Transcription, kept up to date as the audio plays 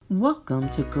Welcome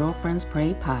to Girlfriends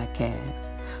Pray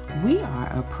Podcast. We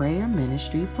are a prayer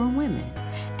ministry for women,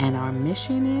 and our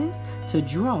mission is to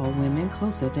draw women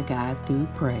closer to God through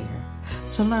prayer.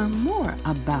 To learn more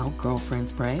about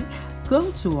Girlfriends Pray,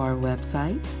 go to our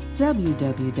website,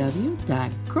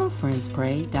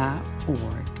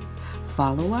 www.girlfriendspray.org.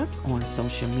 Follow us on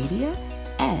social media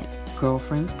at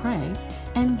Girlfriends Pray,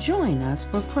 and join us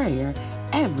for prayer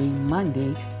every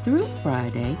Monday through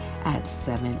Friday at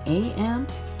 7 a.m.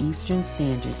 Eastern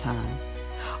Standard Time.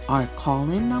 Our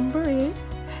call-in number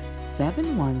is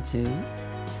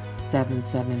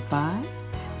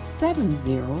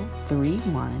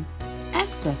 712-775-7031,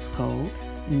 access code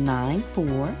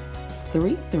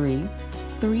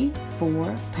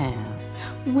 943334#.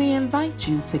 We invite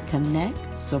you to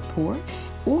connect, support,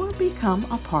 or become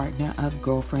a partner of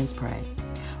Girlfriends Pray.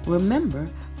 Remember,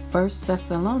 1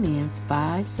 Thessalonians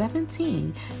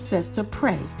 5:17 says to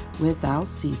pray without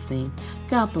ceasing.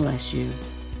 God bless you.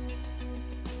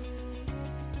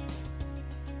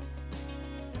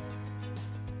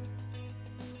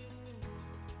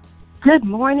 Good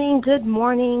morning, good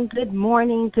morning, good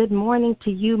morning, good morning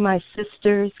to you, my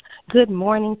sisters. Good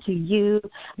morning to you.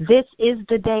 This is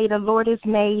the day the Lord has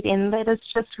made, and let us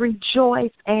just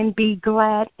rejoice and be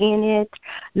glad in it.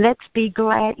 Let's be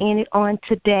glad in it on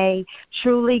today.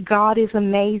 Truly, God is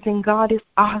amazing. God is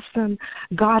awesome.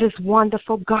 God is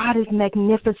wonderful. God is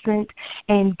magnificent,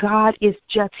 and God is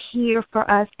just here for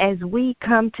us as we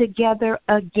come together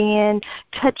again,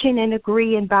 touching and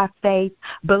agreeing by faith,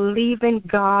 believing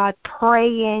God,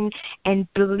 praying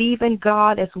and believing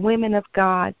God as women of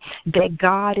God, that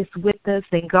God is with us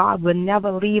and God will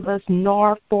never leave us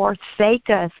nor forsake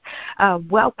us.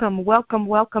 Welcome,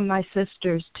 my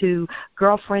sisters, to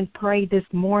Girlfriend Pray this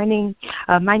morning.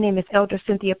 My name is Elder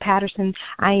Cynthia Patterson.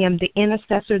 I am the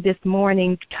intercessor this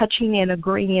morning, touching and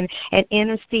agreeing and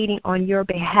interceding on your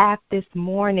behalf this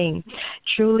morning.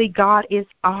 Truly, God is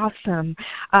awesome.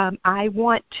 I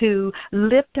want to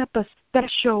lift up a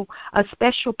special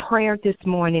prayer this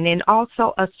morning, and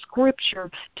also a scripture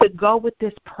to go with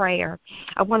this prayer.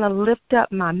 I want to lift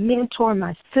up my mentor,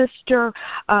 my sister,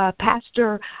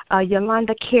 Pastor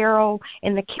Yolanda Carroll,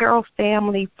 and the Carroll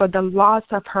family for the loss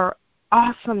of her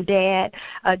awesome dad,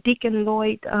 Deacon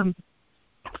Lloyd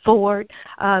Ford,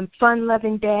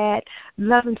 fun-loving dad,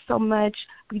 love him so much.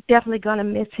 We're definitely going to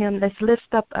miss him. Let's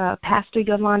lift up Pastor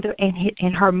Yolanda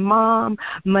and her mom,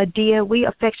 Medea. We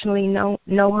affectionately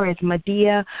know her as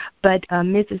Medea, but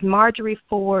Mrs. Marjorie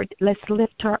Ford, let's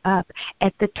lift her up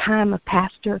at the time of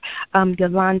Pastor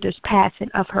Yolanda's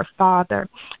passing of her father.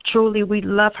 Truly, we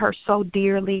love her so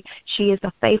dearly. She is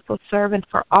a faithful servant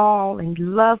for all and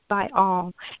loved by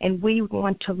all, and we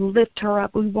want to lift her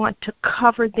up. We want to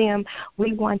cover them.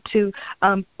 We want to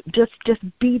just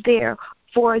be there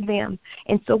for them.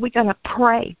 And so we're going to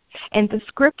pray. And the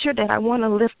scripture that I want to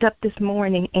lift up this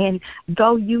morning, and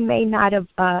though you may not have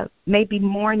maybe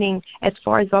mourning as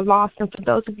far as a loss, and for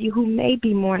those of you who may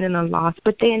be mourning a loss,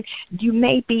 but then you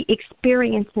may be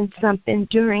experiencing something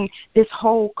during this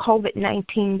whole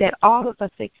COVID-19 that all of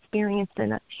us are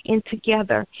experiencing in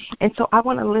together. And so I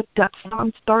want to lift up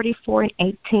Psalms 34 and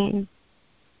 18.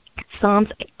 Psalms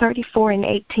 34 and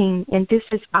 18, and this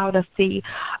is out of the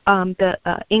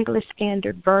English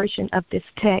Standard Version of this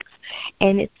text,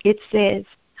 and it says,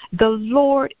 "The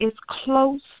Lord is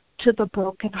close to the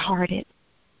brokenhearted,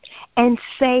 and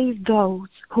save those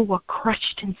who are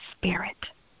crushed in spirit."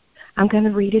 I'm going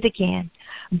to read it again.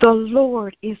 "The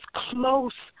Lord is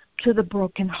close to the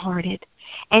brokenhearted,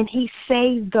 and he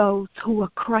saved those who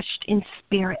are crushed in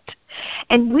spirit."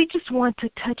 And we just want to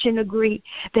touch and agree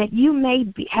that you may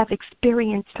have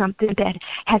experienced something that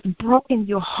has broken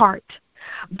your heart,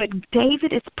 but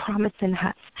David is promising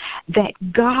us that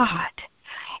God,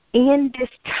 in this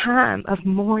time of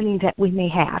mourning that we may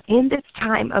have, in this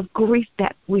time of grief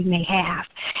that we may have,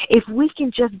 if we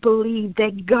can just believe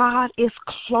that God is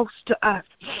close to us,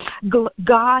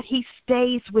 God, he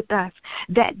stays with us.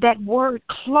 That word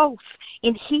close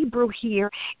in Hebrew here,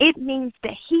 it means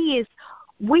that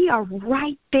we are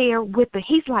right there with us.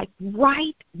 He's like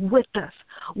right with us.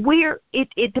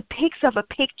 It depicts of a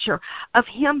picture of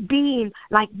him being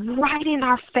like right in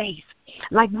our face,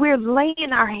 like we're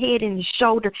laying our head in his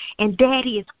shoulder, and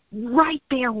Daddy is right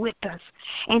there with us,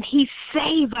 and he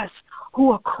saves us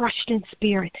who are crushed in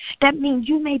spirit. That means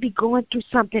you may be going through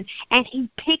something, and he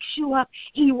picks you up,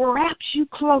 he wraps you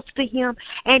close to him,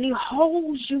 and he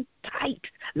holds you tight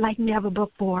like never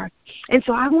before. And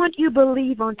so I want you to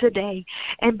believe on today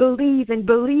and believe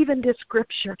in this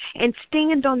scripture and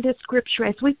stand on this scripture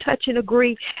as we touch and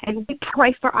agree and we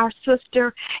pray for our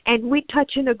sister and we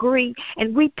touch and agree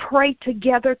and we pray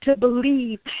together to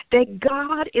believe that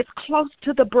God is close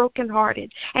to the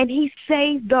brokenhearted and He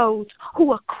saves those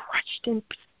who are crushed in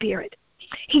spirit.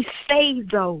 He saves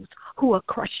those who are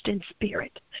crushed in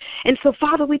spirit. And so,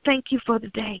 Father, we thank you for the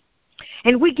day.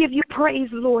 And we give you praise,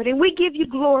 Lord, and we give you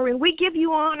glory, and we give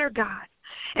you honor, God.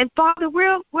 And, Father,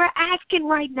 we're asking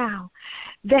right now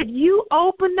that you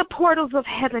open the portals of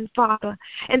heaven, Father,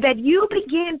 and that you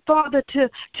begin, Father, to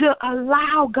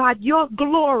allow, God, your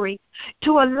glory,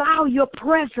 to allow your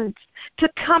presence to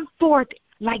come forth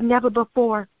like never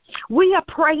before. We are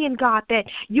praying, God, that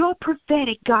your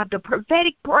prophetic, God, the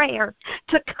prophetic prayer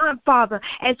to come, Father,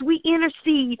 as we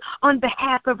intercede on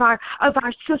behalf of our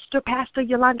sister, Pastor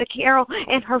Yolanda Carroll,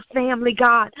 and her family,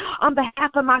 God, on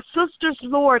behalf of my sisters,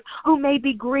 Lord, who may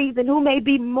be grieving, who may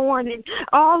be mourning,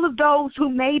 all of those who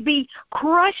may be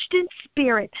crushed in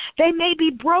spirit, they may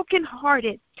be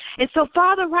brokenhearted. And so,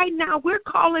 Father, right now we're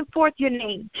calling forth your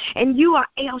name, and you are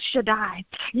El Shaddai.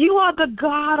 You are the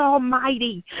God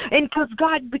Almighty. And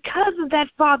because of that,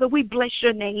 Father, we bless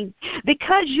your name.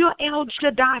 Because you're El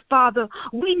Shaddai, Father,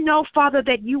 we know, Father,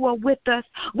 that you are with us.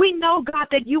 We know, God,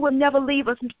 that you will never leave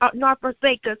us nor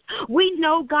forsake us. We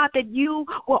know, God, that you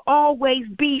will always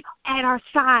be at our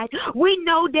side. We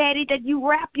know, Daddy, that you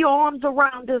wrap your arms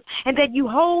around us and that you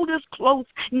hold us close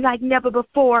like never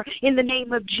before in the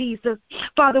name of Jesus.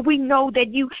 Father, we know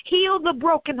that you heal the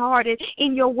brokenhearted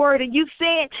in your word, and you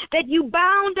said that you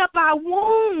bound up our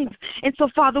wounds. And so,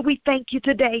 Father, we thank you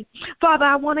today. Father,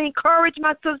 I want to encourage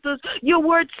my sisters. Your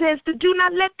word says to do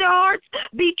not let their hearts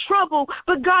be troubled.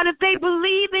 But, God, if they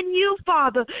believe in you,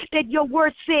 Father, that your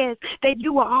word says that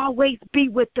you will always be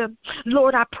with them.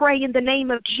 Lord, I pray in the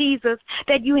name of Jesus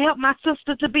that you help my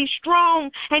sister to be strong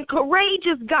and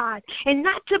courageous, God, and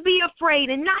not to be afraid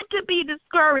and not to be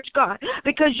discouraged, God,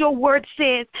 because your word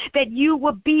says that you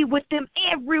will be with them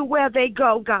everywhere they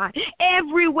go, God.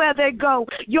 Everywhere they go,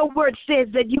 your word says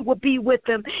that you will be with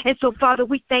them. And so, Father,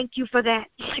 we thank you for that.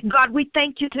 God, we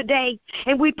thank you today.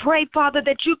 And we pray, Father,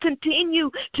 that you continue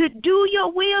to do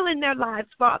your will in their lives,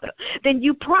 Father. Then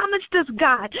you promised us,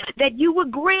 God, that you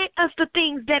would grant us the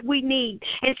things that we need.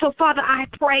 And so, Father, I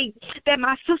pray that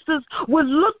my sisters will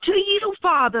look to you,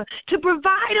 Father, to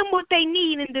provide them what they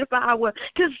need in this hour,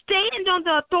 to stand on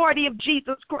the authority of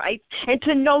Jesus Christ, and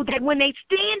to know that when they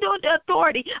stand on the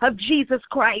authority of Jesus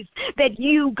Christ, that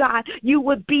you, God, you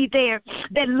would be there.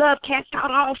 That love casts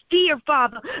out all fear,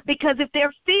 Father, because if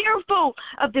they're fearful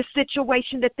of the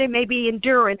situation that they may be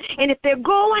enduring, and if they're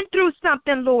going through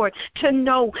something, Lord, to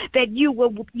know that you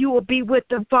will be with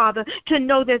them, Father, to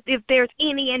know that if there's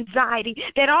any anxiety,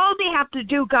 that all they have to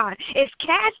do, God, is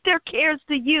cast their cares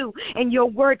to you, and your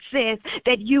word says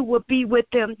that you will be with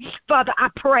them. Father, I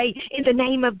pray in the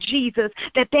name of Jesus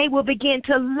that they will begin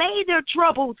to lay their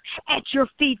troubles at your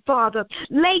feet, Father.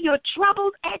 Lay your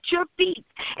troubles at your feet,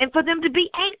 and for them to be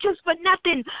anxious for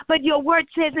nothing, but your word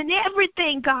says in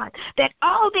everything, God, that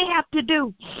all they have to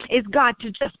do is, God,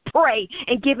 to just pray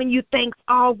and giving you thanks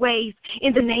always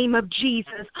in the name of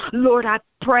Jesus. Lord, I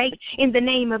pray in the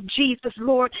name of Jesus,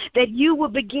 Lord, that you will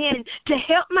begin to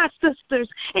help my sisters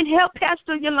and help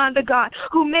Pastor Yolanda, God,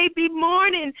 who may be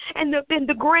mourning, and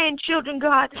the grandchildren,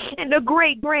 God, and the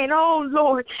great-grand, oh,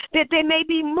 Lord, that they may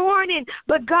be mourning.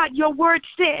 But, God, your word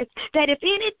says that if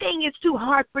anything is too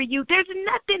hard for you, there's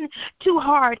nothing too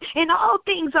hard, and all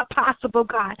things are possible,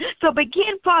 God. So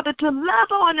begin, Father, to love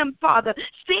on them, Father.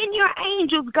 Send your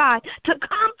angels, God, to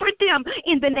comfort them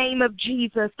in the name of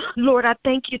Jesus. Lord, I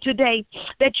thank you today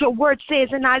that your word says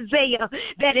in Isaiah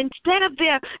that instead of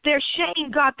their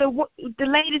shame, God, the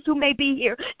ladies who may be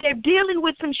here, they're dealing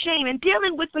with some shame and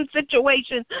dealing with some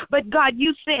situations. But, God,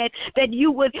 you said that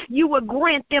you would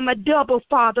grant them a double,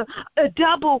 Father, a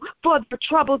double for the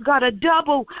troubles, God, a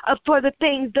double for the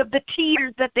things, the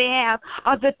tears that they have,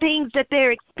 or the things that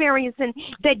they're experiencing,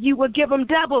 that you will give them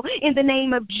double in the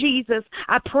name of Jesus.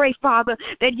 I pray, Father,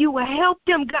 that you will help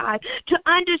them, God, to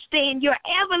understand your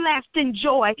everlasting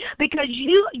joy, because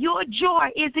your joy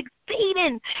is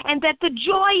exceeding, and that the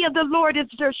joy of the Lord is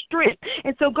their strength.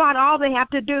 And so, God, all they have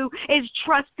to do is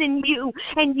trust in you,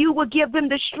 and you will give them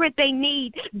the strength they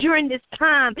need during this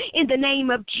time in the name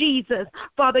of Jesus.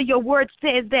 Father, your word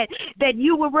says that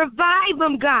you will revive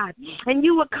them, God, and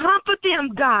you will comfort them,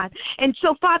 God. And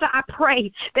so, Father, I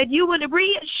pray that you would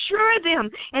reassure them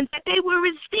and that they will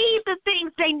receive the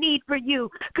things they need for you,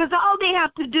 because all they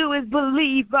have to do is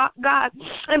believe, God,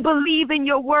 and believe in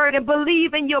your word and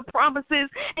believe in your promises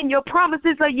and your your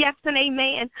promises are yes and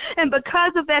amen. And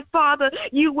because of that, Father,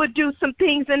 you would do some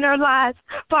things in their lives.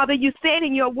 Father, you said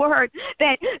in your word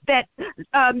that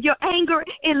your anger,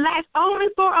 it lasts only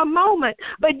for a moment,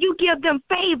 but you give them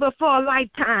favor for a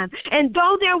lifetime. And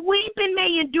though their weeping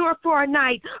may endure for a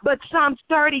night, but Psalms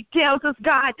 30 tells us,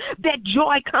 God, that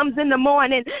joy comes in the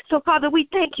morning. So, Father, we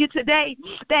thank you today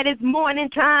that it's morning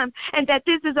time and that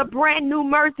this is a brand new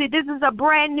mercy. This is a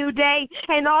brand new day.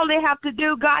 And all they have to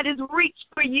do, God, is reach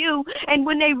for you. And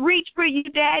when they reach for you,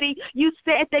 Daddy, you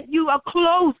said that you are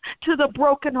close to the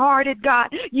brokenhearted, God.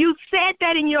 You said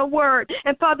that in your word.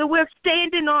 And, Father, we're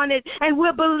standing on it and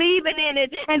we're believing in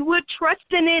it and we're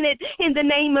trusting in it in the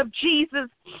name of Jesus.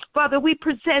 Father, we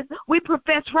profess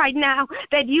right now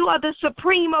that you are the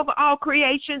supreme over all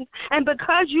creations. And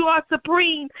because you are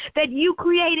supreme, that you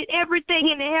created everything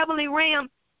in the heavenly realm.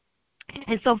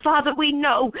 And so, Father, we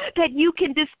know that you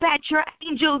can dispatch your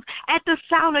angels at the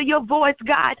sound of your voice,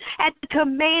 God. At the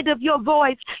command of your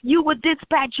voice, you will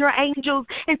dispatch your angels.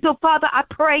 And so, Father, I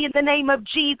pray in the name of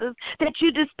Jesus that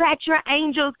you dispatch your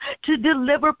angels to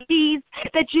deliver peace,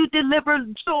 that you deliver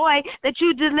joy, that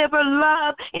you deliver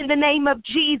love in the name of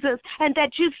Jesus, and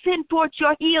that you send forth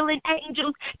your healing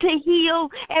angels to heal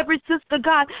every sister,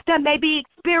 God, that may be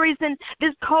experiencing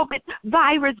this COVID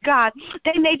virus, God.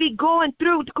 They may be going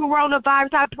through the coronavirus.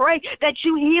 I pray that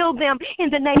you heal them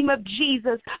in the name of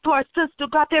Jesus. For our sister,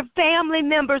 God, their family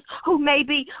members who may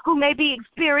be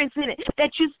experiencing it,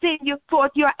 that you send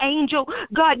forth your angel.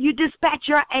 God, you dispatch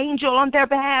your angel on their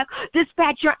behalf.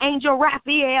 Dispatch your angel,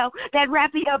 Raphael, that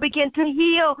Raphael begin to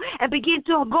heal and begin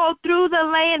to go through the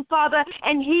land, Father,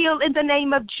 and heal in the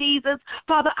name of Jesus.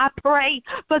 Father, I pray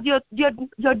for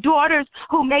your daughters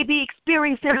who may be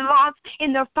experiencing loss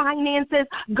in their finances.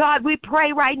 God, we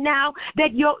pray right now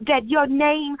that your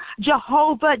name,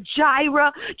 Jehovah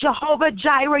Jireh,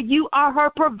 you are her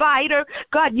provider.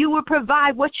 God, you will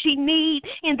provide what she needs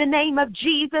in the name of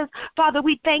Jesus. Father,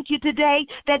 we thank you today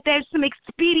that there's some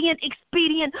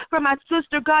expedient for my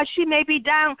sister. God, she may be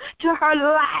down to her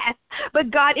last, but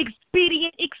God,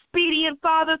 expedient,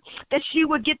 Father, that she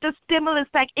would get the stimulus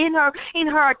back in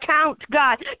her account,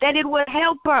 God, that it would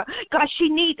help her. God, she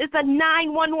needs, it's a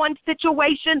 911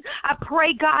 situation. I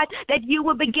pray, God, that you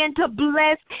will begin to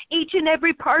bless each and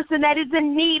every person that is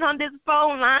in need on this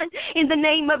phone line in the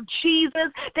name of Jesus,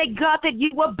 that God, that you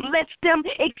will bless them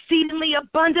exceedingly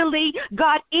abundantly.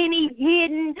 God, any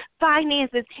hidden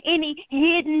finances, any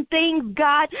hidden things,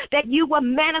 God, that you will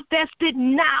manifest it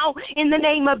now in the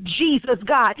name of Jesus,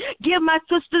 God. Give my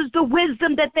sisters the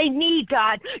wisdom that they need,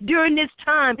 God, during this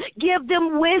time. Give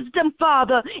them wisdom,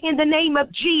 Father, in the name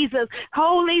of Jesus.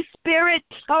 Holy Spirit,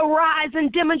 arise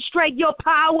and demonstrate your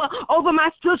power over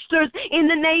my sisters in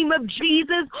the name of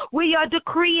Jesus. We are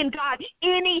decreeing, God,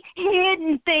 any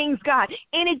hidden things, God,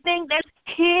 anything that's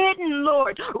hidden,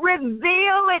 Lord,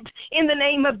 reveal it in the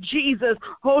name of Jesus.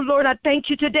 Oh, Lord, I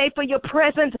thank you today for your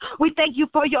presence. We thank you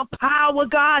for your power,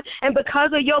 God, and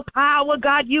because of your power,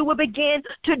 God, you will begin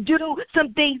to do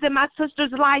some things in my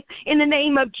sister's life in the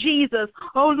name of Jesus.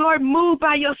 Oh, Lord, move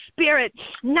by your spirit,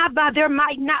 not by their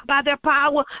might, not by their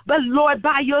power, but, Lord,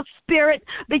 by your spirit,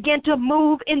 begin to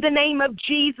move in the name of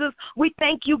Jesus. We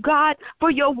thank you, God,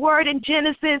 for your word in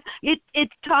Genesis. It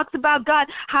talks about, God,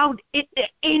 how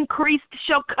increase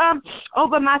shall come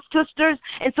over my sisters.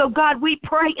 And so, God, we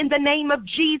pray in the name of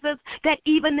Jesus that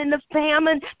even in the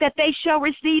famine, that they shall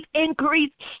receive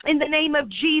increase in the name of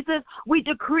Jesus. We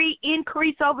decree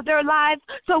increase over their lives.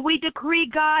 So we decree,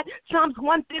 God, Psalms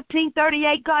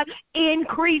 115:38, God,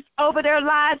 increase over their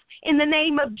lives in the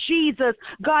name of Jesus.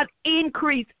 God,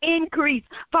 increase.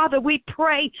 Father, we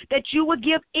pray that you will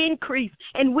give increase.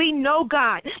 And we know,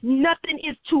 God, nothing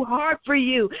is too hard for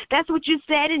you. That's what you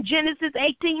said in Genesis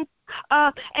 18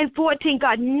 and 14,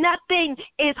 God. Nothing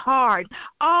is hard.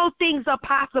 All things are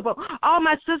possible. All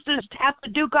my sisters have to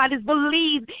do, God, is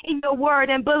believe in your word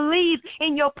and believe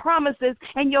in your promises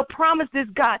and your promises,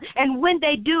 God. And when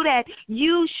they do that,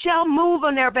 you shall move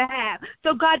on their behalf.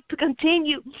 So, God, to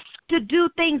continue to do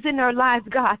things in their lives,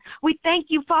 God. We thank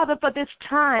you, Father, for this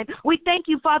time. We thank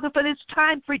you, Father, for this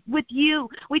time with you.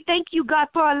 We thank you, God,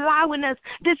 for allowing us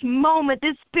this moment,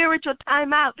 this spiritual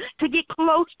time out to get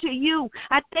close to you.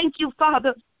 I thank you,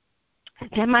 Father,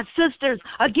 that my sisters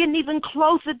are getting even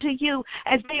closer to you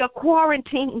as they are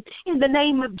quarantined in the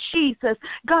name of Jesus.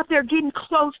 God, they're getting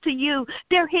close to you.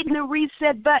 They're hitting the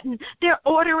reset button. They're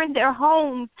ordering their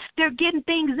homes. They're getting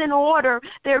things in order.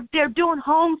 They're doing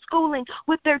homeschooling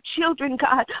with their children,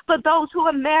 God. For those who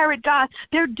are married, God,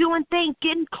 they're doing things,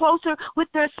 getting closer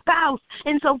with their spouse.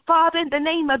 And so, Father, in the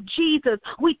name of Jesus,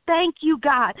 we thank you,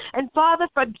 God. And Father,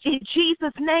 in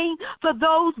Jesus' name, for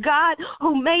those, God,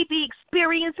 who may be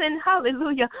experiencing,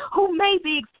 hallelujah, who may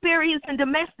be experiencing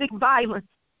domestic violence.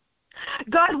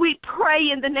 God, we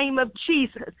pray in the name of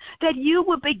Jesus that you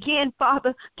will begin,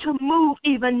 Father, to move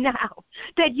even now,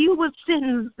 that you will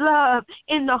send love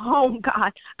in the home,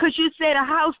 God, because you said a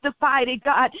house divided,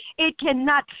 God, it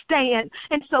cannot stand.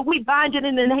 And so we bind it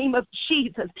in the name of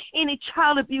Jesus. Any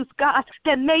child abuse, God,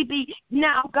 that may be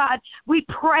now, God, we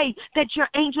pray that your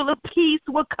angel of peace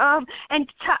will come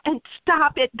and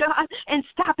stop it, God, and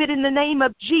stop it in the name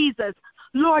of Jesus.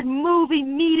 Lord, move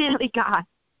immediately, God.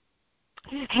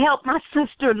 Help my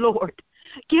sister, Lord.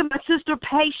 Give my sister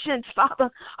patience, Father,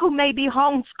 who may be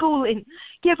homeschooling.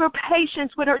 Give her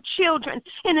patience with her children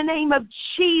in the name of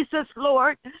Jesus,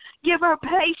 Lord. Give her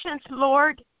patience,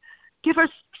 Lord. Give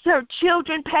her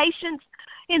children patience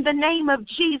in the name of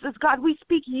Jesus, God. We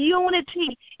speak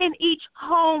unity in each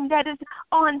home that is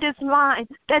on this line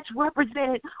that's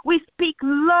represented. We speak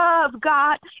love,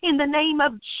 God, in the name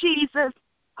of Jesus.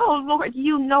 Oh, Lord,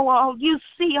 you know all. You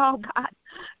see all, God,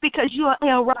 because you are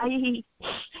El Rai.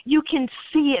 You can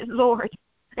see it, Lord.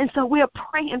 And so we are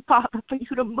praying, Father, for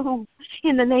you to move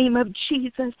in the name of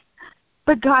Jesus.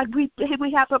 But, God, we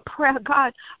have a prayer,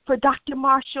 God, for Dr.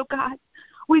 Marshall, God.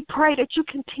 We pray that you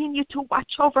continue to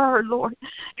watch over her, Lord,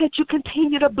 that you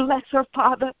continue to bless her,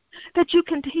 Father, that you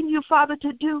continue, Father,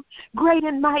 to do great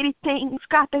and mighty things,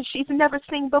 God, that she's never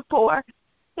seen before.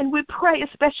 And we pray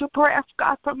a special prayer,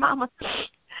 God, for Mama.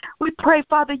 We pray,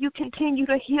 Father, you continue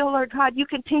to heal her, God. You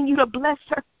continue to bless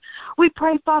her. We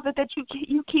pray, Father, that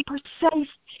you keep her safe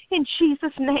in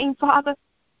Jesus' name, Father.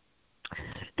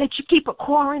 That you keep her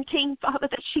quarantined, Father,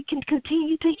 that she can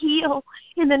continue to heal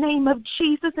in the name of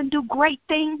Jesus and do great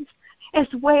things as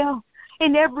well.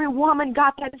 And every woman,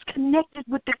 God, that is connected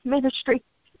with this ministry,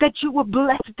 that you will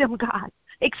bless them, God,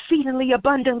 exceedingly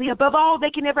abundantly, above all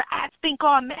they can ever ask, think,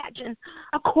 or imagine,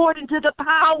 according to the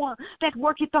power that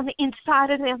worketh on the inside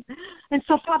of them. And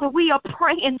so, Father, we are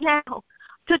praying now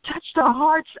to touch the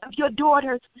hearts of your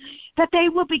daughters, that they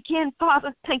will begin,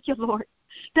 Father, thank you, Lord,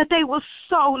 that they will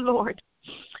sow, Lord,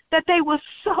 that they will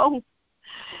sow.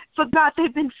 For, God,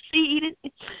 they've been seeded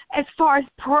as far as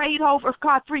prayed over,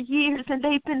 God, for years, and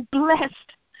they've been blessed.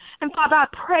 And, Father, I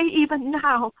pray even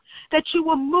now that you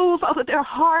will move over their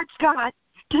hearts, God,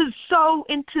 to sow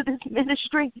into this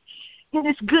ministry, in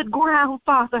this good ground,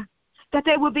 Father, that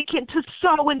they will begin to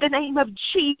sow in the name of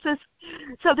Jesus,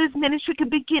 so this ministry can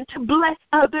begin to bless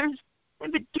others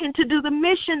and begin to do the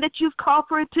mission that you've called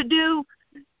for it to do.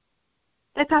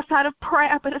 It's outside of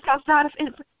prayer, but it's outside of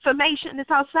information.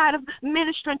 It's outside of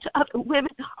ministering to other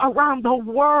women around the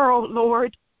world,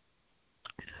 Lord.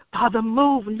 Father,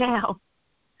 move now.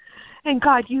 And,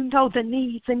 God, you know the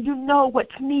needs and you know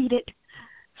what's needed.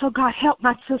 So, God, help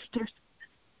my sisters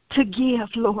to give,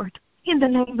 Lord, in the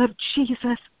name of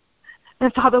Jesus.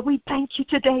 And, Father, we thank you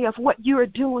today of what you are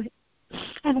doing.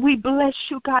 And we bless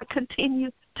you, God.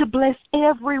 Continue to bless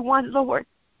everyone, Lord,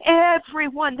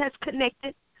 everyone that's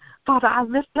connected. Father, I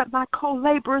lift up my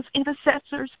co-laborers,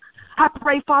 intercessors. I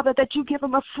pray, Father, that you give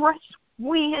them a fresh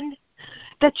wind,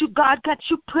 that you, God,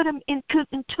 you put them in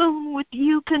tune with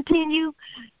you. Continue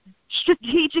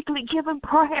strategically give them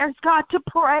prayers, God, to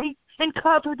pray and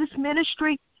cover this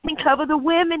ministry and cover the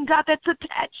women, God, that's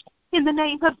attached in the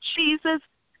name of Jesus,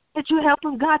 that you help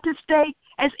them, God, to stay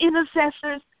as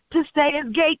intercessors, to stay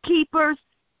as gatekeepers,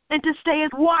 and to stay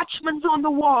as watchmen on the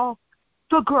wall.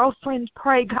 For Girlfriends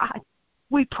Pray, God,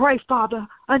 we pray, Father,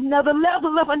 another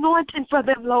level of anointing for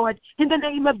them, Lord, in the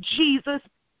name of Jesus.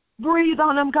 Breathe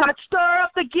on them, God. Stir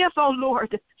up the gift, oh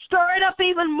Lord. Stir it up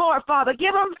even more, Father.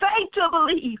 Give them faith to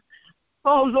believe.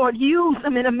 Oh, Lord, use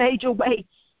them in a major way.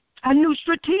 A new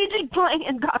strategic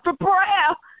plan, God, for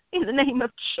prayer in the name of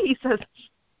Jesus.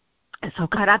 And so,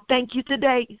 God, I thank you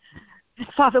today. And,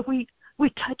 Father, we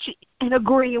touch and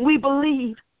agree, and we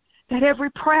believe that every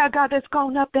prayer, God, that's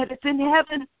gone up, that it's in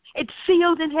heaven, it's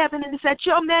sealed in heaven, and it's at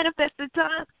your manifested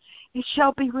time, it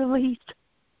shall be released.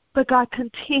 But, God,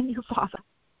 continue, Father,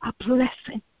 a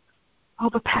blessing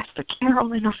over Pastor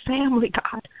Carol and her family,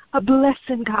 God. A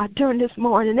blessing, God, during this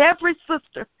morning. Every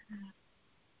sister,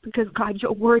 because, God,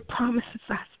 your word promises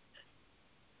us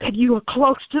that you are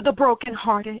close to the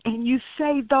brokenhearted and you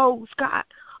save those, God,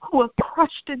 who are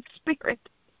crushed in spirit.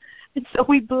 And so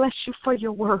we bless you for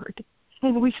your word,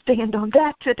 and we stand on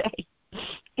that today.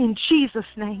 In Jesus'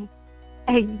 name,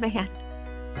 amen.